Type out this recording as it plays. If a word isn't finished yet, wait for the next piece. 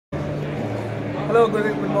Hello,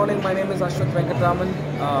 good morning. My name is Ashwath Venkataraman.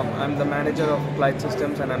 I'm the manager of Applied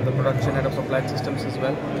Systems and I'm the production head of Applied Systems as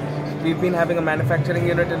well. We've been having a manufacturing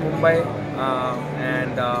unit in Mumbai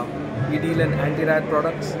and we deal in anti-rat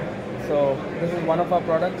products. So this is one of our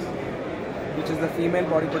products, which is the female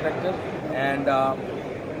body protector, and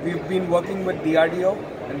we've been working with DRDO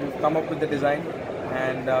and we've come up with the design,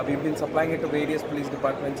 and we've been supplying it to various police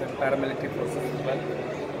departments and paramilitary forces as well.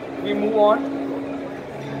 We move on.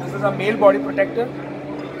 This is a male body protector,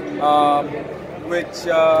 which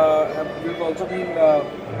we've also been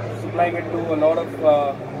supplying it to a lot of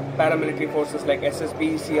paramilitary forces like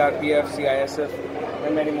SSB, CRPF, CISF,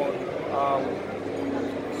 and many more.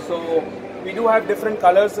 So we do have different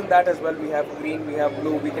colors in that as well. We have green, we have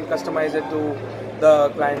blue. We can customize it to the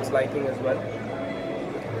client's liking as well.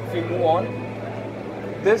 If we move on,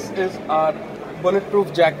 this is our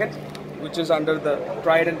bulletproof jacket, which is under the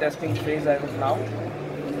tried and testing phase as of now.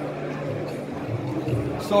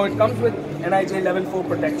 So it comes with NIJ level 4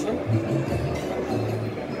 protection.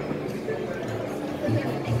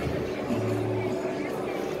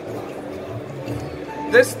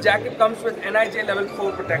 This jacket comes with NIJ level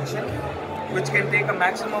 4 protection, which can take a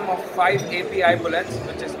maximum of 5 API bullets,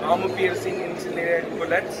 which is armor piercing insulated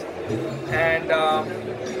bullets. And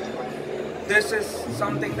this is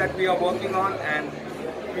something that we are working on, and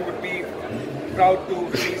we would be proud to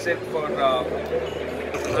release it for our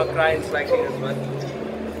clients liking as well.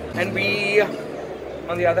 And we,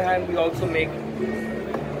 on the other hand, we also make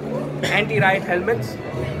anti-riot helmets,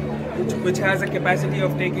 which has a capacity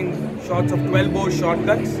of taking shots of 12 bore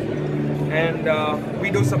shotguns, and we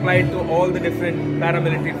do supply it to all the different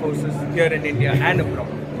paramilitary forces here in India and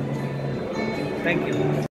abroad. Thank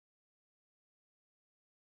you.